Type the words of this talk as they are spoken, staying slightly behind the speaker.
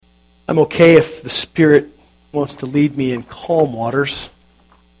I'm okay if the Spirit wants to lead me in calm waters.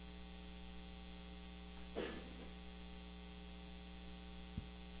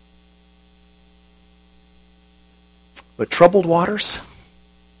 But troubled waters?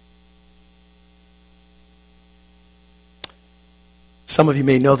 Some of you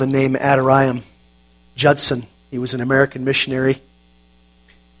may know the name Adoniram Judson. He was an American missionary.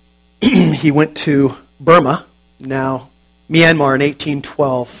 He went to Burma, now Myanmar, in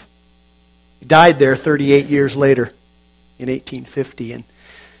 1812. He died there 38 years later in 1850. And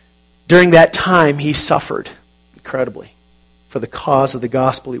during that time, he suffered incredibly for the cause of the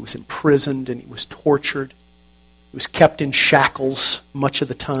gospel. He was imprisoned and he was tortured. He was kept in shackles much of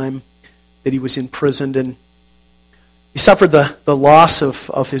the time that he was imprisoned. And he suffered the loss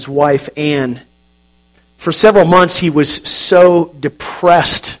of his wife, Anne. For several months, he was so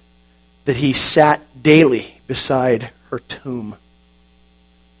depressed that he sat daily beside her tomb.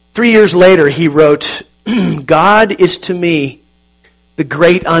 3 years later, he wrote, "God is to me the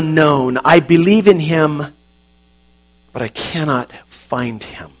great unknown. I believe in him, but I cannot find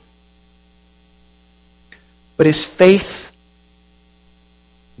him." But his faith,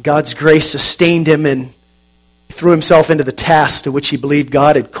 God's grace sustained him, and he threw himself into the task to which he believed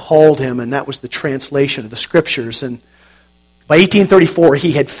God had called him, and that was the translation of the Scriptures. And by 1834,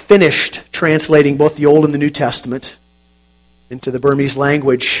 he had finished translating both the Old and the New Testament into the Burmese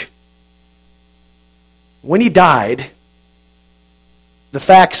language. When he died, the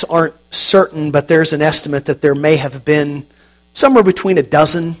facts aren't certain, but there's an estimate that there may have been somewhere between a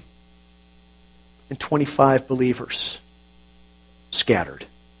dozen and 25 believers scattered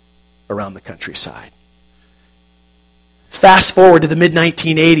around the countryside. Fast forward to the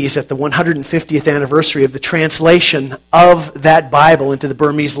mid-1980s at the 150th anniversary of the translation of that Bible into the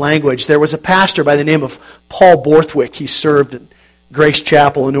Burmese language. There was a pastor by the name of Paul Borthwick. He served at Grace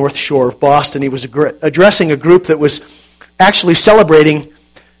Chapel in North Shore of Boston. He was addressing a group that was actually celebrating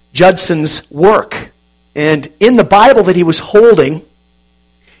Judson's work. And in the Bible that he was holding,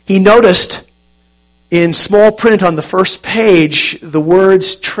 he noticed in small print on the first page the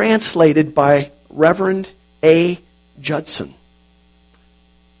words translated by Reverend A. Judson.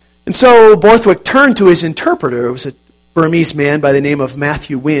 And so Borthwick turned to his interpreter. It was a Burmese man by the name of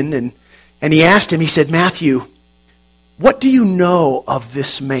Matthew Wynne, and he asked him, he said, "Matthew, what do you know of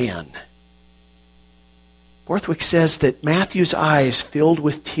this man?" Borthwick says that Matthew's eyes filled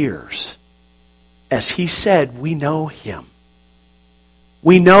with tears as he said, "We know him.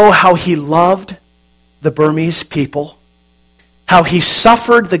 We know how he loved the Burmese people, how he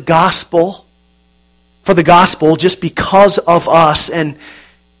suffered for the gospel just because of us, and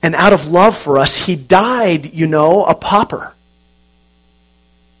out of love for us, he died, a pauper.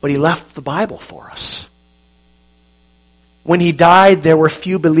 But he left the Bible for us. When he died, there were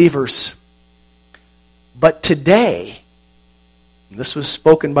few believers. But today," and this was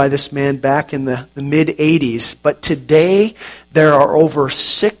spoken by this man back in the mid-'80s, "but today there are over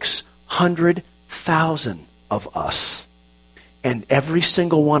 600,000 of us, and every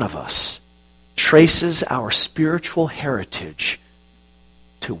single one of us traces our spiritual heritage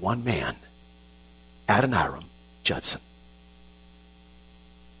to one man, Adoniram Judson."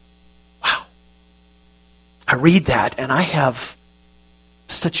 Wow. I read that and I have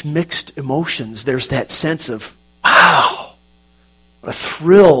such mixed emotions. There's that sense of, wow, what a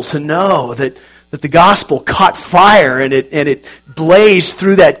thrill to know that the gospel caught fire and it blazed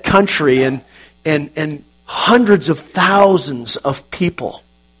through that country, and hundreds of thousands of people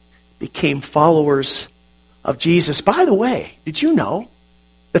became followers of Jesus. By the way, did you know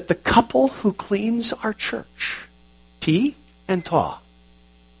that the couple who cleans our church, T and Ta,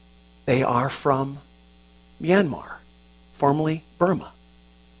 they are from Myanmar, formerly Burma.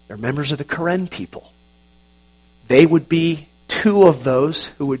 They're members of the Karen people. They would be two of those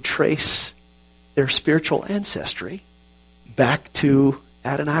who would trace their spiritual ancestry back to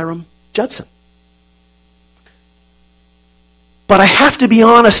Adoniram Judson. But I have to be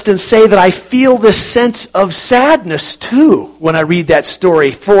honest and say that I feel this sense of sadness too when I read that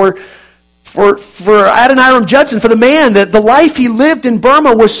story. For Adoniram Judson, for the man, that the life he lived in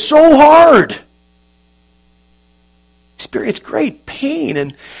Burma was so hard. He experienced great pain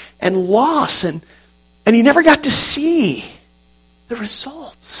and loss, and he never got to see the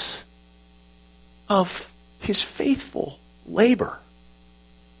results of his faithful labor.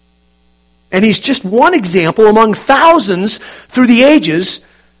 And he's just one example among thousands through the ages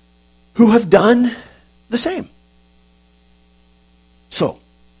who have done the same. So,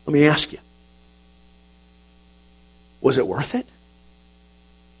 let me ask you, was it worth it?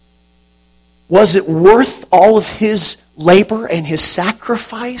 Was it worth all of his labor and his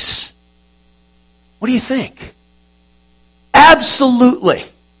sacrifice What do you think? Absolutely.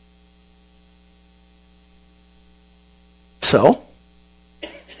 So,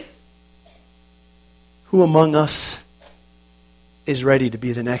 who among us is ready to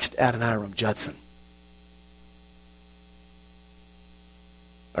be the next Adoniram Judson?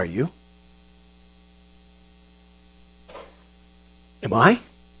 Are you? Am I?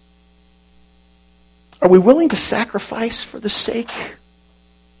 Are we willing to sacrifice for the sake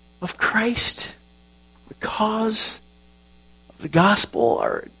of Christ? The cause of the gospel?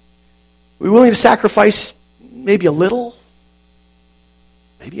 Are we willing to sacrifice maybe a little?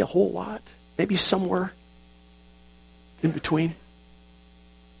 Maybe a whole lot? Maybe somewhere in between?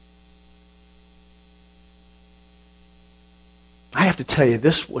 I have to tell you,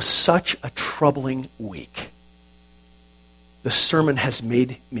 this was such a troubling week. The sermon has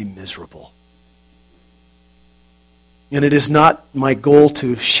made me miserable. And it is not my goal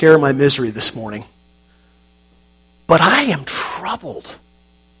to share my misery this morning. But I am troubled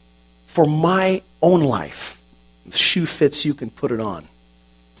for my own life. If the shoe fits, you can put it on.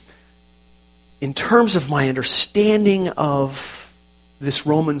 In terms of my understanding of this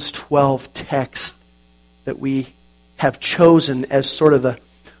Romans 12 text that we have chosen as sort of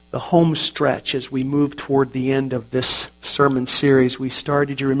the home stretch as we move toward the end of this sermon series. We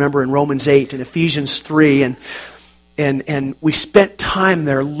started, you remember, in Romans 8 and Ephesians 3, and we spent time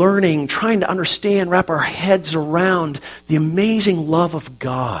there learning, trying to understand, wrap our heads around the amazing love of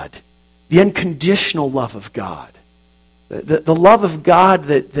God, the unconditional love of God, the love of God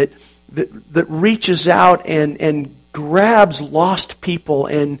that reaches out and grabs lost people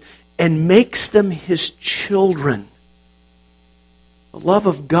and makes them His children. The love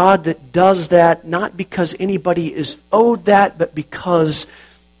of God that does that, not because anybody is owed that, but because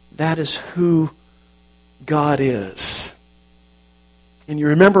that is who God is. And you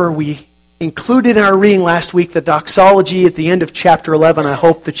remember we included in our reading last week the doxology at the end of chapter 11. I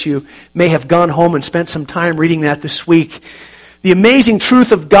hope that you may have gone home and spent some time reading that this week. The amazing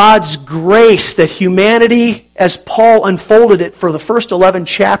truth of God's grace that humanity, as Paul unfolded it for the first 11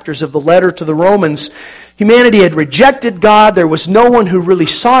 chapters of the letter to the Romans, humanity had rejected God. There was no one who really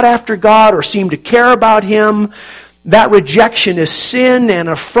sought after God or seemed to care about Him. That rejection is sin and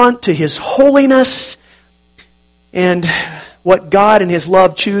affront to His holiness. And what God in His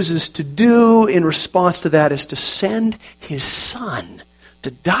love chooses to do in response to that is to send His Son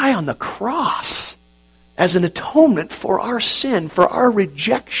to die on the cross as an atonement for our sin, for our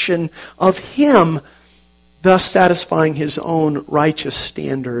rejection of Him, thus satisfying His own righteous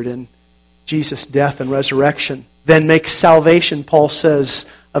standard. And Jesus' death and resurrection then makes salvation, Paul says,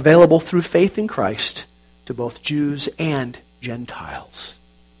 available through faith in Christ to both Jews and Gentiles.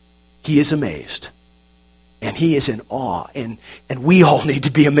 He is amazed. And He is in awe. And we all need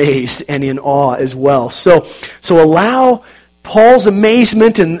to be amazed and in awe as well. So allow Paul's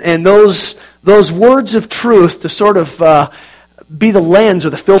amazement and those words of truth to sort of be the lens or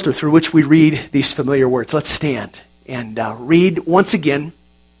the filter through which we read these familiar words. Let's stand and read once again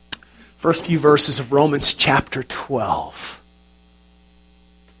first few verses of Romans chapter 12.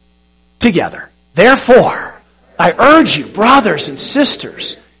 Together. Therefore, I urge you, brothers and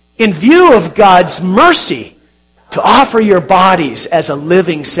sisters, in view of God's mercy, to offer your bodies as a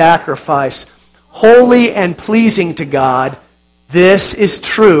living sacrifice, holy and pleasing to God. This is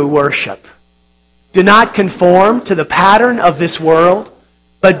true worship. Do not conform to the pattern of this world,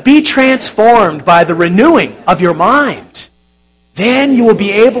 but be transformed by the renewing of your mind. Then you will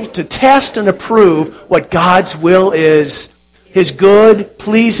be able to test and approve what God's will is, His good,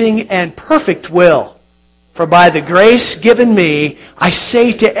 pleasing, and perfect will. For by the grace given me, I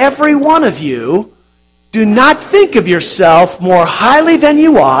say to every one of you, do not think of yourself more highly than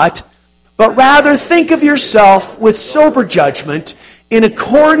you ought, but rather think of yourself with sober judgment in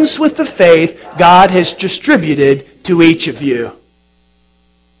accordance with the faith God has distributed to each of you.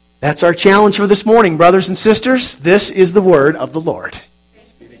 That's our challenge for this morning, brothers and sisters. This is the word of the Lord.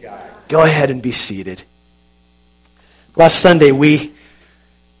 Go ahead and be seated. Last Sunday, we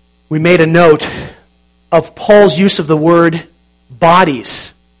made a note of Paul's use of the word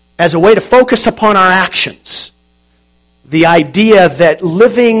bodies as a way to focus upon our actions. The idea that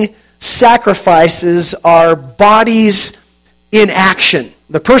living sacrifices are bodies in action.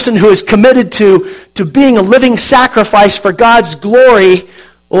 The person who is committed to being a living sacrifice for God's glory,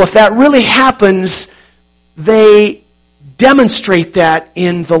 well, if that really happens, they demonstrate that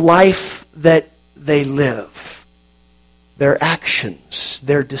in the life that they live. Their actions,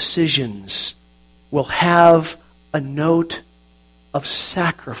 their decisions will have a note of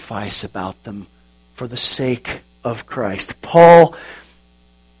sacrifice about them for the sake of Christ. Paul,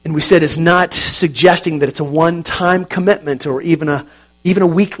 in And we said it's not suggesting that it's a one-time commitment or even a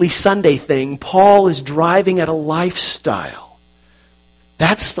weekly Sunday thing. Paul is driving at a lifestyle.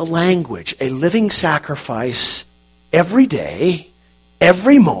 That's the language, a living sacrifice every day,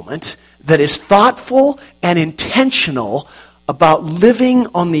 every moment, that is thoughtful and intentional about living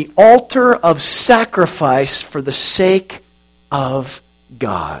on the altar of sacrifice for the sake of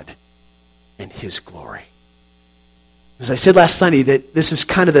God and His glory. As I said last Sunday, that this is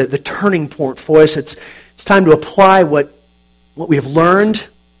kind of the turning point for us. It's time to apply what we have learned,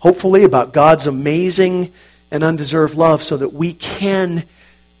 hopefully, about God's amazing and undeserved love so that we can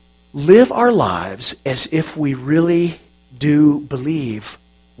live our lives as if we really do believe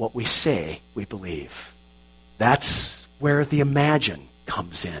what we say we believe. That's where the imagine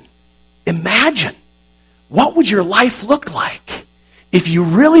comes in. Imagine. What would your life look like if you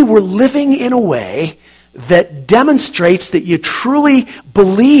really were living in a way that demonstrates that you truly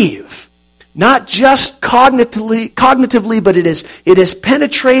believe, not just cognitively, but it has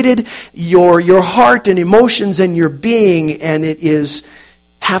penetrated your heart and emotions and your being, and it is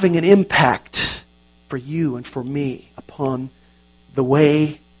having an impact for you and for me upon the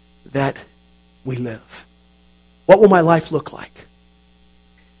way that we live. What will my life look like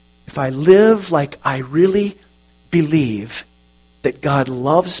if I live like I really believe that God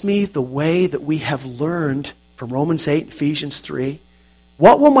loves me the way that we have learned from Romans 8 and Ephesians 3?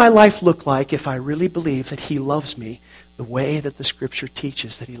 What will my life look like if I really believe that He loves me the way that the Scripture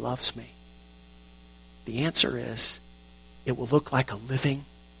teaches that He loves me? The answer is, it will look like a living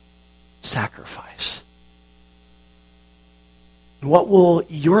sacrifice. And what will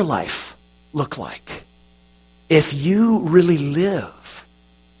your life look like if you really live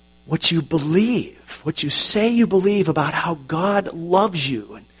what you believe, what you say you believe about how God loves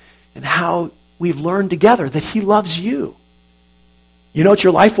you and how we've learned together that He loves you? You know what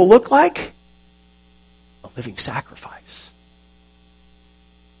your life will look like? A living sacrifice.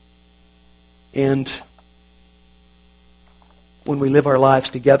 And when we live our lives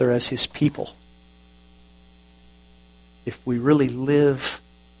together as His people, if we really live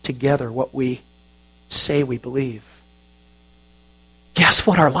together what we say we believe, guess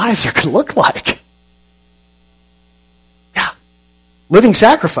what our lives are going to look like? Yeah, living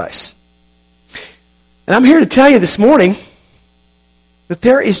sacrifice. And I'm here to tell you this morning that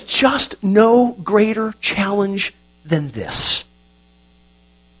there is just no greater challenge than this.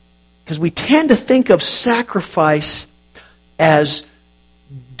 Because we tend to think of sacrifice as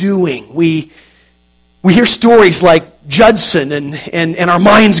doing. We hear stories like Judson and our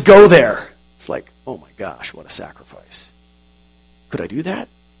minds go there. It's like, oh my gosh, what a sacrifice. Could I do that?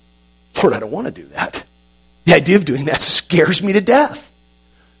 Lord, I don't want to do that. The idea of doing that scares me to death.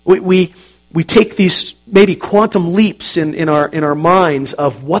 We take these maybe quantum leaps in our minds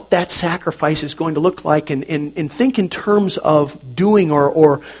of what that sacrifice is going to look like and think in terms of doing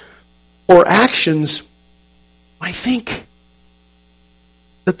or actions. I think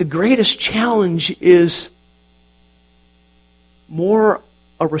that the greatest challenge is more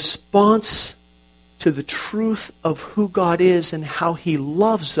a response to the truth of who God is and how He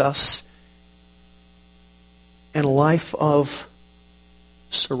loves us, and a life of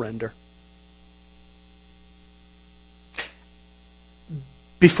surrender.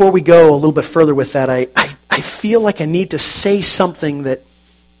 Before we go a little bit further with that, I feel like I need to say something that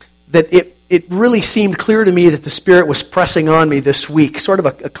it really seemed clear to me that the Spirit was pressing on me this week, sort of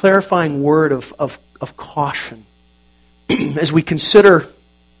a clarifying word of caution. As we consider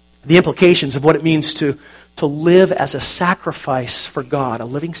the implications of what it means to live as a sacrifice for God, a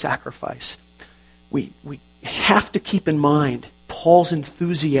living sacrifice, we have to keep in mind Paul's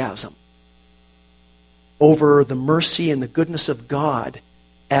enthusiasm over the mercy and the goodness of God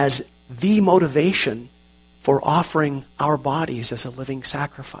as the motivation for offering our bodies as a living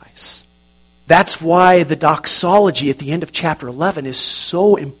sacrifice. That's why the doxology at the end of chapter 11 is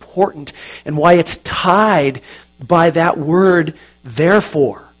so important, and why it's tied by that word,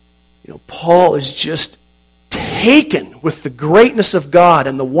 therefore. You know, Paul is just taken with the greatness of God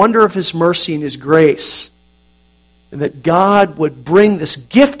and the wonder of His mercy and His grace, and that God would bring this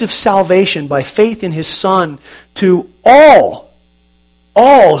gift of salvation by faith in His Son to all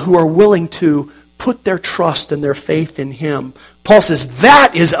who are willing to put their trust and their faith in Him. Paul says,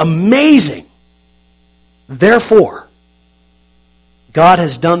 that is amazing. Therefore, God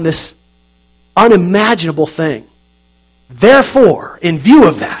has done this unimaginable thing. Therefore, in view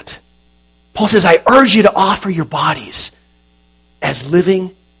of that, Paul says, I urge you to offer your bodies as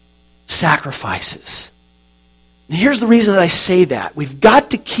living sacrifices. And here's the reason that I say that. We've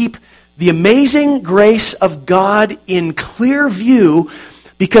got to keep the amazing grace of God in clear view,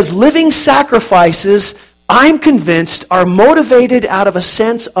 Because living sacrifices, I'm convinced, are motivated out of a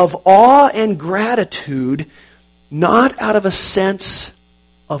sense of awe and gratitude, not out of a sense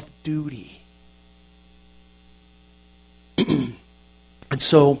of duty. And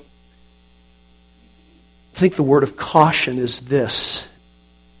so, I think the word of caution is this: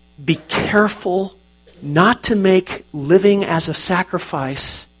 be careful not to make living as a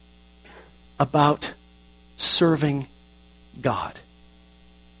sacrifice about serving God.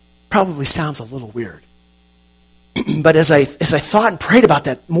 Probably sounds a little weird. But as I thought and prayed about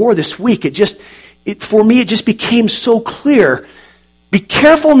that more this week, for me it just became so clear. Be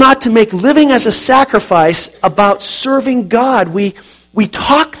careful not to make living as a sacrifice about serving God. We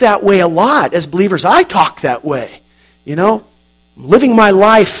talk that way a lot as believers. I talk that way. Living my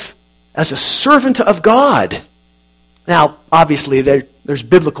life as a servant of God. Now, obviously, there's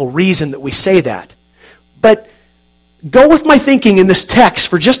biblical reason that we say that. But go with my thinking in this text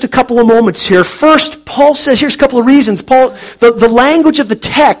for just a couple of moments here. First, Paul says, here's a couple of reasons. The language of the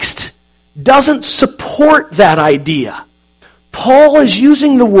text doesn't support that idea. Paul is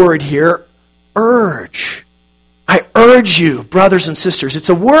using the word here, urge. I urge you, brothers and sisters. It's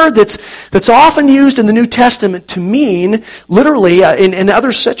a word that's often used in the New Testament to mean, literally, in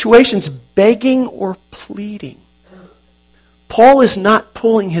other situations, begging or pleading. Paul is not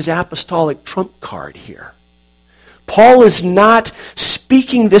pulling his apostolic trump card here. Paul is not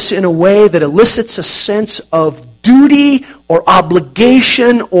speaking this in a way that elicits a sense of duty or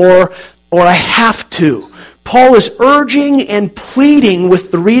obligation or I have to. Paul is urging and pleading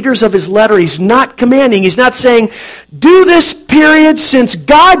with the readers of his letter. He's not commanding. He's not saying, do this, period. Since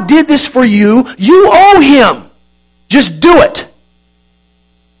God did this for you, you owe him. Just do it.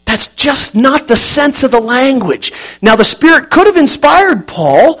 That's just not the sense of the language. Now, the Spirit could have inspired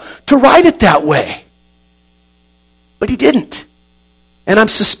Paul to write it that way. But he didn't. And I'm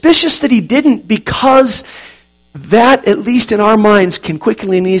suspicious that he didn't because that, at least in our minds, can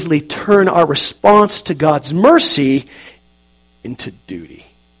quickly and easily turn our response to God's mercy into duty.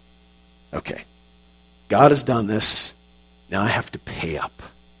 Okay, God has done this. Now I have to pay up.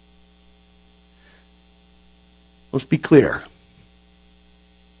 Let's be clear.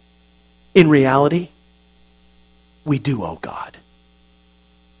 In reality, we do owe God.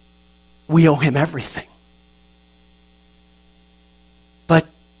 We owe him everything. But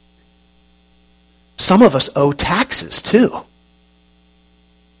some of us owe taxes too.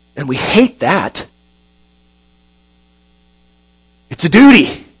 And we hate that. It's a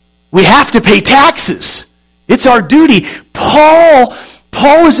duty. We have to pay taxes. It's our duty. Paul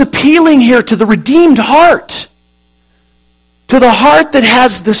is appealing here to the redeemed heart. To the heart that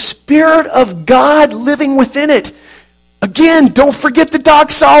has the Spirit of God living within it. Again, don't forget the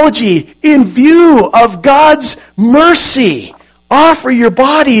doxology. In view of God's mercy, offer your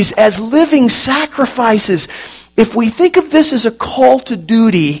bodies as living sacrifices. If we think of this as a call to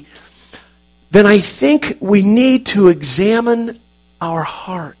duty, then I think we need to examine our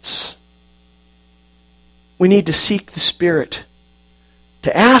hearts. We need to seek the Spirit,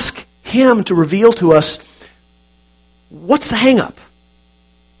 to ask him to reveal to us what's the hang-up.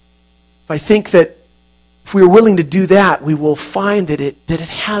 I think that if we are willing to do that, we will find that it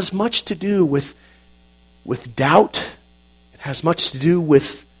has much to do with doubt. It has much to do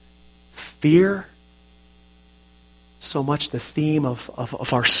with fear. So much the theme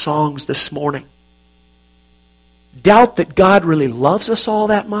of our songs this morning. Doubt that God really loves us all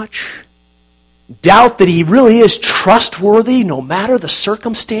that much. Doubt that he really is trustworthy no matter the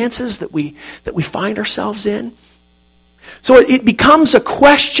circumstances that we find ourselves in. So it becomes a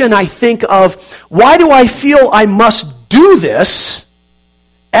question, I think, of why do I feel I must do this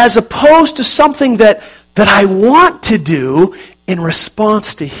as opposed to something that I want to do in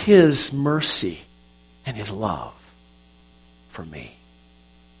response to his mercy and his love for me.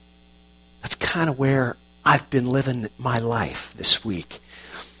 That's kind of where I've been living my life this week.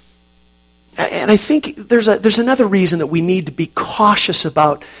 And I think there's another reason that we need to be cautious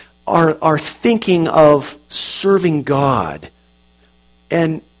about our thinking of serving God.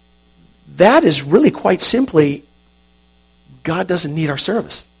 And that is really quite simply, God doesn't need our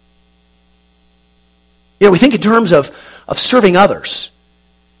service. We think in terms of serving others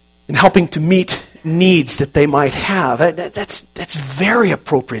and helping to meet needs that they might have. That's very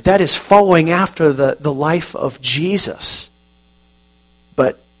appropriate. That is following after the life of Jesus.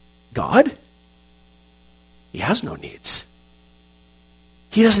 But God, he has no needs.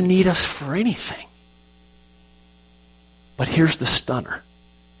 He doesn't need us for anything. But here's the stunner.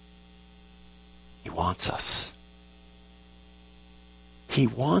 He wants us. He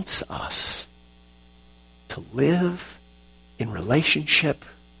wants us to live in relationship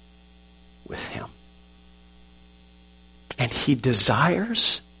with Him. And He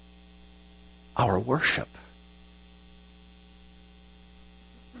desires our worship.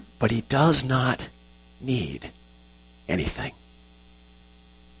 But He does not need anything.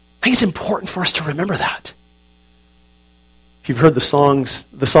 I think it's important for us to remember that. If you've heard the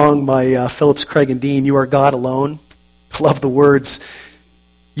song by Phillips, Craig, and Dean, "You Are God Alone," I love the words.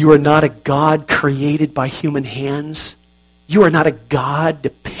 You are not a God created by human hands. You are not a God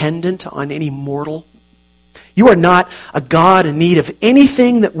dependent on any mortal. You are not a God in need of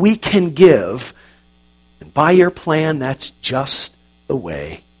anything that we can give. And by your plan, that's just the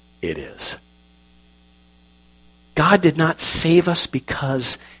way it is. God did not save us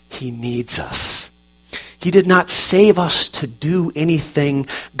because He needs us. He did not save us to do anything.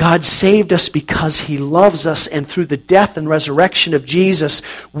 God saved us because He loves us, and through the death and resurrection of Jesus,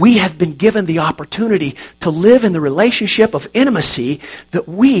 we have been given the opportunity to live in the relationship of intimacy that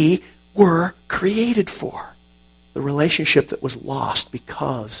we were created for. The relationship that was lost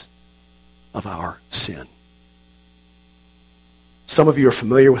because of our sin. Some of you are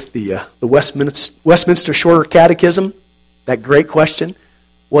familiar with the Westminster Shorter Catechism. That great question.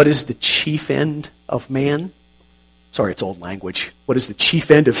 What is the chief end of man? Sorry, it's old language. What is the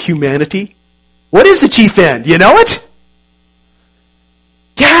chief end of humanity? What is the chief end? You know it?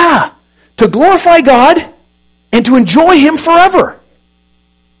 Yeah. To glorify God and to enjoy Him forever.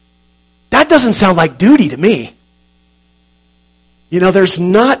 That doesn't sound like duty to me. You know, there's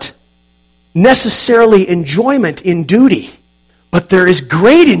not necessarily enjoyment in duty, but there is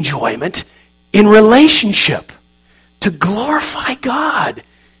great enjoyment in relationship. To glorify God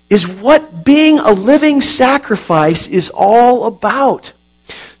is what being a living sacrifice is all about.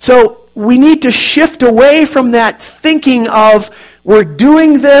 So we need to shift away from that thinking of we're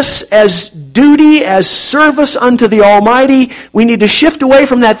doing this as duty, as service unto the Almighty. We need to shift away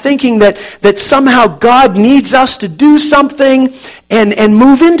from that thinking that somehow God needs us to do something and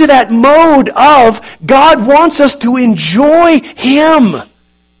move into that mode of God wants us to enjoy Him.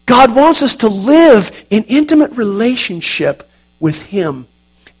 God wants us to live in intimate relationship with Him.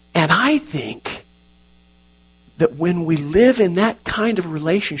 And I think that when we live in that kind of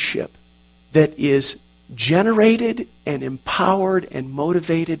relationship that is generated and empowered and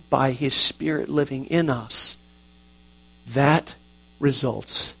motivated by His Spirit living in us, that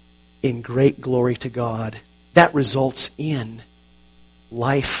results in great glory to God. That results in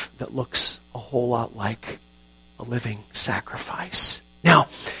life that looks a whole lot like a living sacrifice. Now,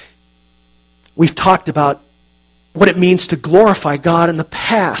 we've talked about what it means to glorify God in the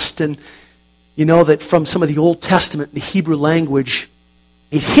past. And you know that from some of the Old Testament, the Hebrew language,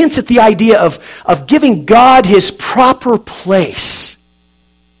 it hints at the idea of giving God His proper place.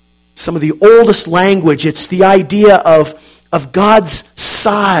 Some of the oldest language, it's the idea of God's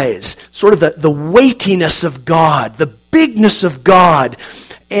size, sort of the weightiness of God, the bigness of God,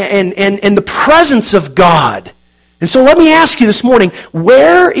 and the presence of God. And so let me ask you this morning,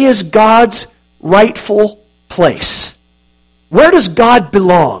 where is God's rightful place? Where does God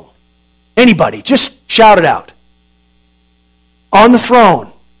belong? Anybody, just shout it out. On the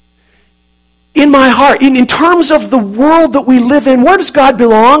throne. In my heart. In terms of the world that we live in, where does God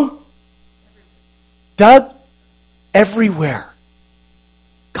belong? Doug? Everywhere.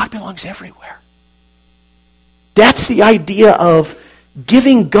 God belongs everywhere. That's the idea of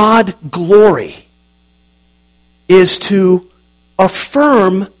giving God glory, is to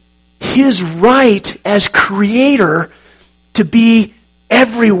affirm His right as creator to be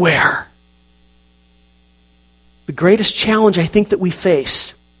everywhere. The greatest challenge I think that we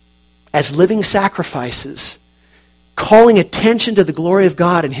face as living sacrifices, calling attention to the glory of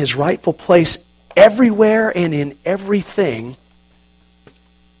God and His rightful place everywhere and in everything,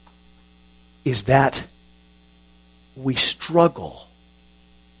 is that we struggle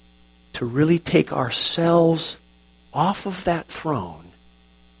to really take ourselves off of that throne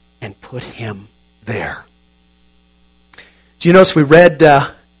and put Him there. Do you notice we read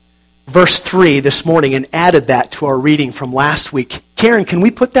verse 3 this morning and added that to our reading from last week? Karen, can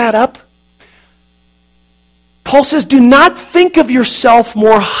we put that up? Paul says, do not think of yourself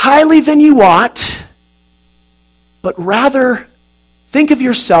more highly than you ought, but rather think of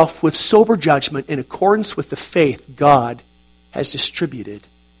yourself with sober judgment in accordance with the faith God has distributed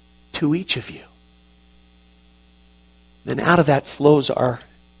to each of you. Then out of that flows our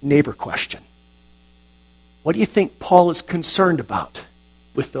neighbor question. What do you think Paul is concerned about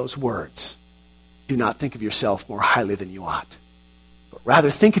with those words? Do not think of yourself more highly than you ought, but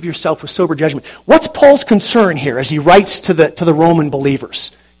rather think of yourself with sober judgment. What's Paul's concern here as he writes to the Roman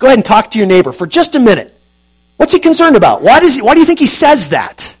believers? Go ahead and talk to your neighbor for just a minute. What's he concerned about? Why do you think he says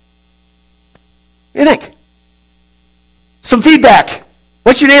that? What do you think? Some feedback.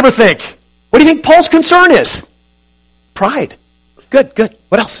 What's your neighbor think? What do you think Paul's concern is? Pride. Good.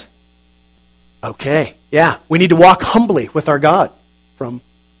 What else? Okay, yeah. We need to walk humbly with our God. From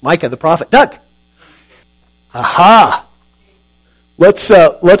Micah the prophet. Doug. Aha. Let's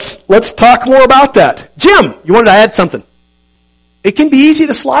talk more about that. Jim, you wanted to add something. It can be easy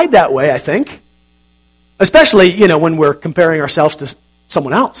to slide that way, I think. Especially, when we're comparing ourselves to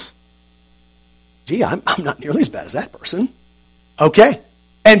someone else. Gee, I'm not nearly as bad as that person. Okay.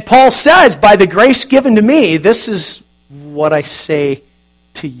 And Paul says, by the grace given to me, this is what I say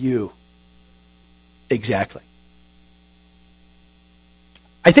to you. Exactly.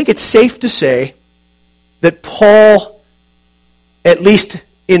 I think it's safe to say that Paul, at least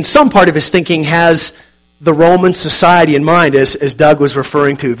in some part of his thinking, has the Roman society in mind, as Doug was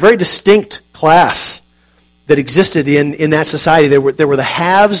referring to. Very distinct class that existed in that society. There were the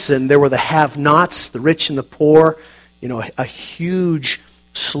haves and there were the have-nots, the rich and the poor. A huge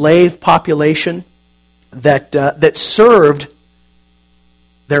slave population that served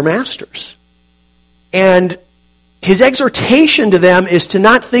their masters. And his exhortation to them is to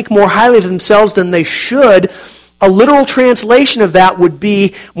not think more highly of themselves than they should. A literal translation of that would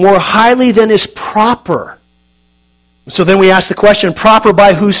be more highly than is proper. So then we ask the question, proper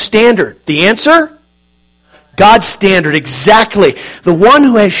by whose standard? The answer? God's standard, exactly. The one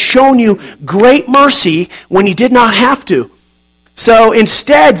who has shown you great mercy when he did not have to. So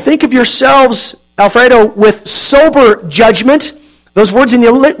instead, think of yourselves, Alfredo, with sober judgment. Those words in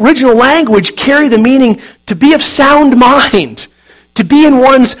the original language carry the meaning to be of sound mind, to be in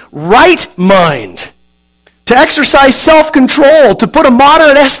one's right mind, to exercise self-control, to put a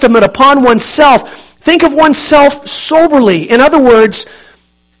moderate estimate upon oneself. Think of oneself soberly. In other words,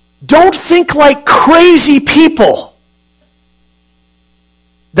 don't think like crazy people.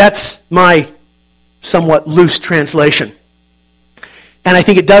 That's my somewhat loose translation. And I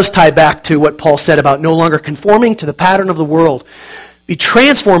think it does tie back to what Paul said about no longer conforming to the pattern of the world. Be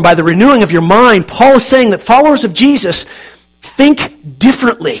transformed by the renewing of your mind. Paul is saying that followers of Jesus think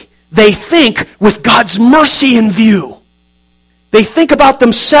differently. They think with God's mercy in view. They think about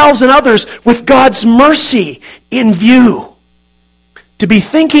themselves and others with God's mercy in view. To be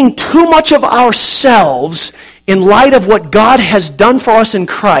thinking too much of ourselves in light of what God has done for us in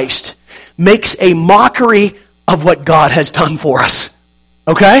Christ makes a mockery of what God has done for us.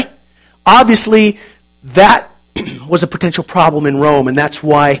 Okay? Obviously, that was a potential problem in Rome, and that's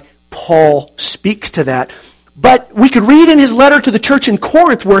why Paul speaks to that. But we could read in his letter to the church in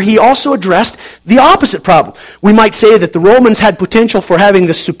Corinth where he also addressed the opposite problem. We might say that the Romans had potential for having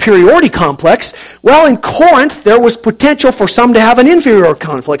this superiority complex. Well, in Corinth, there was potential for some to have an inferiority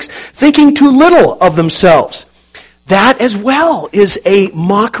complex, thinking too little of themselves. That as well is a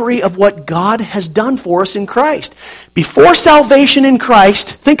mockery of what God has done for us in Christ. Before salvation in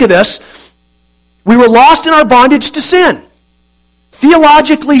Christ, think of this, we were lost in our bondage to sin.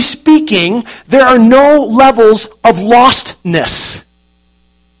 Theologically speaking, there are no levels of lostness.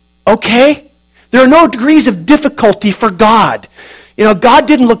 Okay? There are no degrees of difficulty for God. God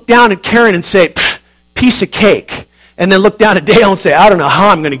didn't look down at Karen and say, piece of cake, and then look down at Dale and say, I don't know how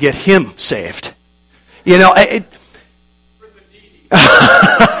I'm going to get him saved. God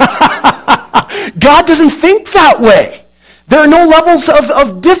doesn't think that way. There are no levels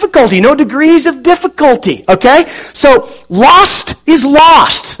of difficulty, no degrees of difficulty, okay? So, lost is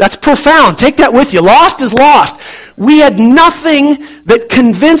lost. That's profound. Take that with you. Lost is lost. We had nothing that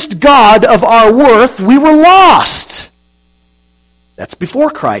convinced God of our worth. We were lost. That's before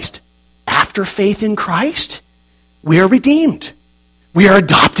Christ. After faith in Christ, we are redeemed. We are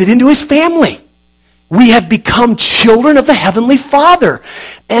adopted into his family. We have become children of the Heavenly Father.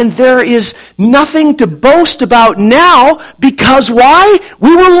 And there is nothing to boast about now because why?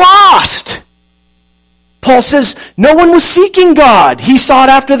 We were lost. Paul says no one was seeking God. He sought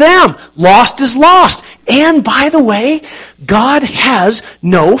after them. Lost is lost. And by the way, God has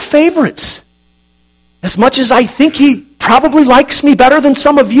no favorites. As much as I think he probably likes me better than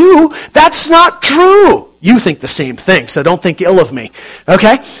some of you, that's not true. You think the same thing, so don't think ill of me.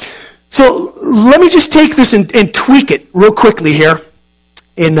 Okay? So let me just take this and tweak it real quickly here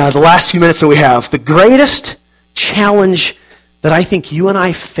in the last few minutes that we have. The greatest challenge that I think you and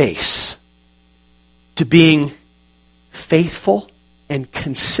I face to being faithful and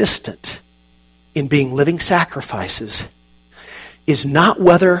consistent in being living sacrifices is not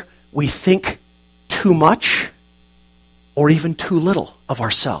whether we think too much or even too little of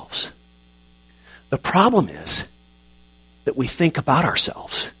ourselves. The problem is that we think about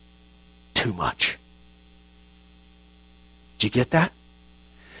ourselves too much. Did you get that?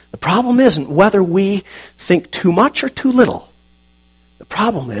 The problem isn't whether we think too much or too little. The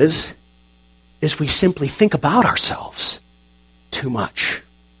problem is we simply think about ourselves too much.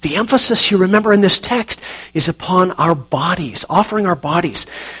 The emphasis, you remember in this text, is upon our bodies, offering our bodies,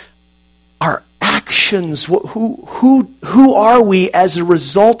 our actions. Who are we as a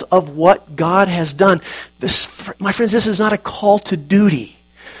result of what God has done? This, my friends, this is not a call to duty.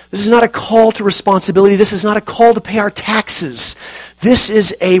 This is not a call to responsibility. This is not a call to pay our taxes. This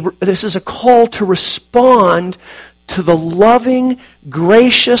is a call to respond to the loving,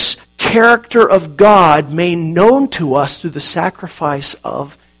 gracious character of God made known to us through the sacrifice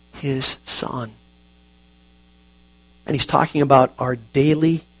of His Son. And he's talking about our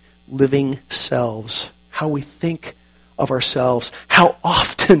daily living selves, how we think of ourselves, how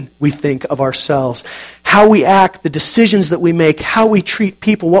often we think of ourselves, how we act, the decisions that we make, how we treat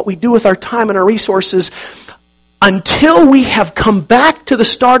people, what we do with our time and our resources, until we have come back to the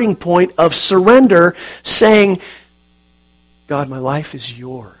starting point of surrender, saying, God, my life is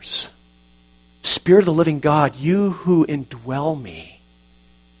yours. Spirit of the living God, you who indwell me,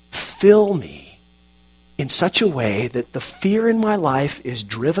 fill me in such a way that the fear in my life is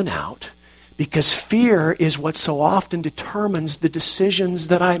driven out, because fear is what so often determines the decisions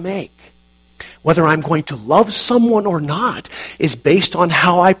that I make. Whether I'm going to love someone or not is based on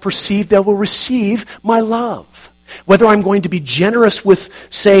how I perceive they will receive my love. Whether I'm going to be generous with,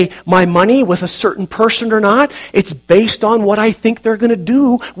 say, my money with a certain person or not, it's based on what I think they're going to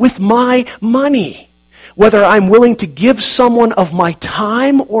do with my money. Whether I'm willing to give someone of my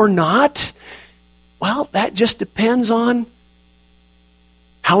time or not, well, that just depends on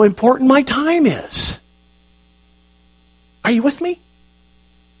how important my time is. Are you with me?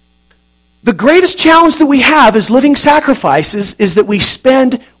 The greatest challenge that we have as living sacrifices is that we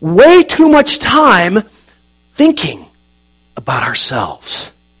spend way too much time thinking about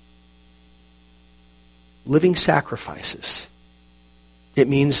ourselves. Living sacrifices. It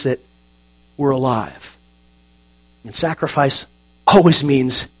means that we're alive. And sacrifice always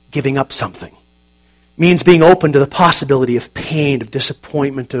means giving up something. It means being open to the possibility of pain, of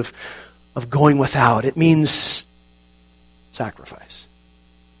disappointment, of going without. It means sacrifice.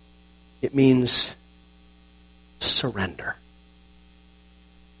 It means surrender.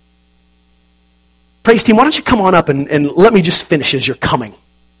 Praise team, why don't you come on up and let me just finish as you're coming. I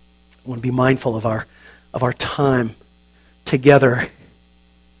want to be mindful of our time together.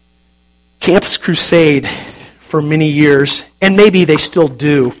 Campus Crusade, for many years, and maybe they still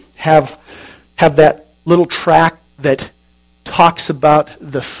do, have that little track that talks about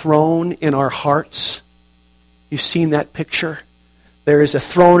the throne in our hearts. You've seen that picture? There is a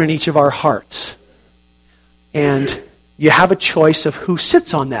throne in each of our hearts. And you have a choice of who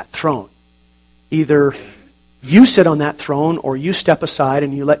sits on that throne. Either you sit on that throne or you step aside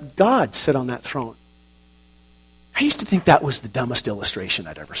and you let God sit on that throne. I used to think that was the dumbest illustration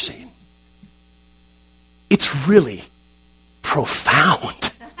I'd ever seen. It's really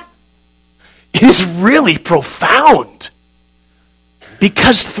profound. It is really profound.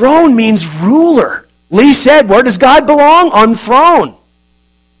 Because throne means ruler. Lee said, where does God belong? On the throne.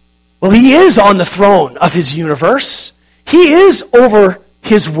 Well, He is on the throne of His universe. He is over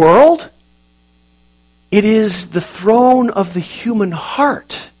His world. It is the throne of the human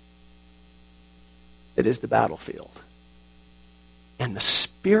heart that is the battlefield. And the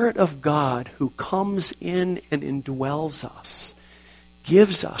Spirit of God who comes in and indwells us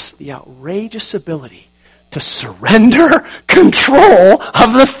gives us the outrageous ability to surrender control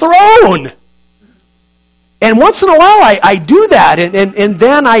of the throne. And once in a while I do that, and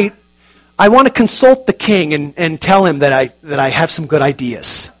then I want to consult the king and tell him that I have some good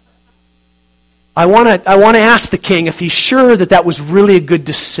ideas. I want to ask the king if he's sure that was really a good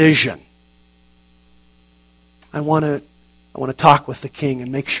decision. I want to talk with the king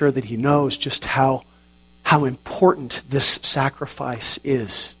and make sure that he knows just how important this sacrifice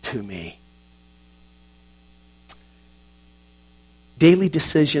is to me. Daily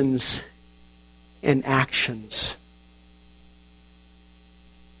decisions and actions.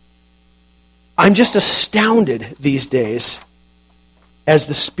 I'm just astounded these days as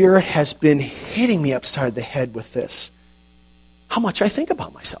the Spirit has been hitting me upside the head with this, how much I think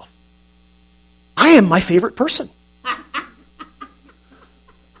about myself. I am my favorite person.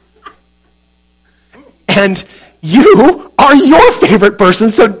 And you are your favorite person,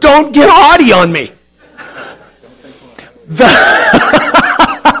 so don't get haughty on me. The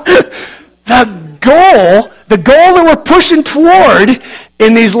goal that we're pushing toward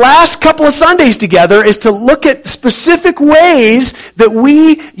in these last couple of Sundays together is to look at specific ways that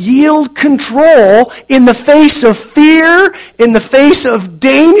we yield control in the face of fear, in the face of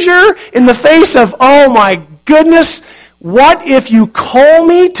danger, in the face of, oh my goodness, what if you call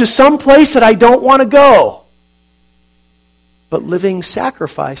me to some place that I don't want to go? But living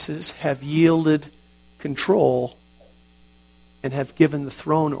sacrifices have yielded control and have given the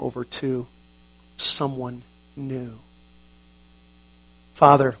throne over to someone new.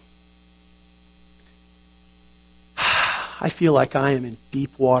 Father, I feel like I am in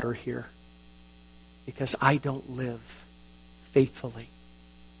deep water here because I don't live faithfully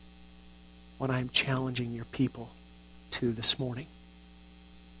when I'm challenging your people to this morning.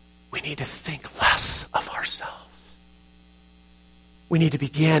 We need to think less of ourselves. We need to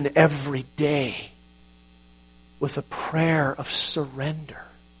begin every day with a prayer of surrender.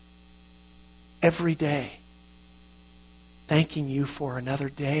 Every day. Thanking you for another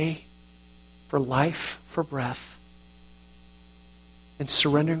day, for life, for breath, and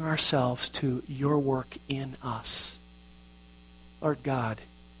surrendering ourselves to your work in us. Lord God,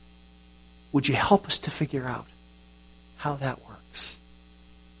 would you help us to figure out how that works?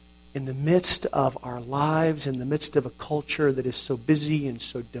 In the midst of our lives, in the midst of a culture that is so busy and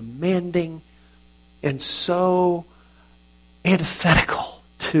so demanding and so antithetical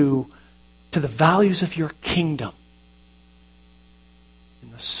to the values of your kingdom,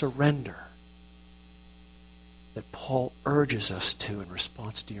 in the surrender that Paul urges us to in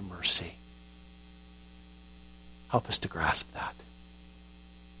response to your mercy. Help us to grasp that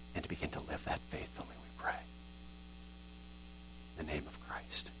and to begin to live that faithfully, we pray. In the name of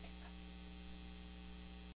Christ.